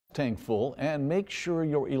tank full and make sure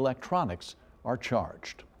your electronics are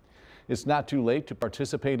charged. It's not too late to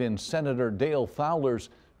participate in Senator Dale Fowler's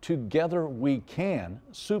Together We Can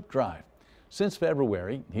soup drive. Since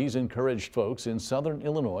February, he's encouraged folks in southern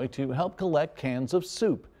Illinois to help collect cans of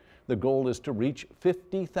soup. The goal is to reach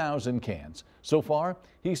 50,000 cans. So far,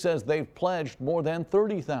 he says they've pledged more than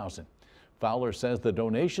 30,000. Fowler says the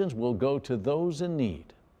donations will go to those in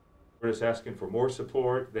need. We're just asking for more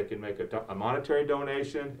support. They can make a monetary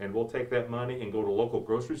donation, and we'll take that money and go to local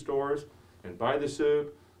grocery stores and buy the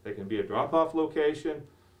soup. They can be a drop-off location,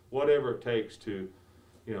 whatever it takes to,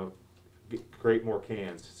 create more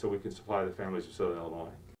cans so we can supply the families of Southern Illinois.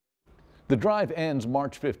 The drive ends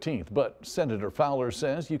March 15th, but Senator Fowler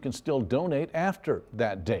says you can still donate after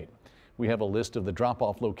that date. We have a list of the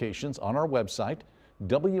drop-off locations on our website,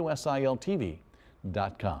 WSILTV.com.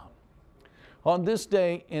 On this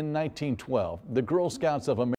day in 1912, the Girl Scouts of America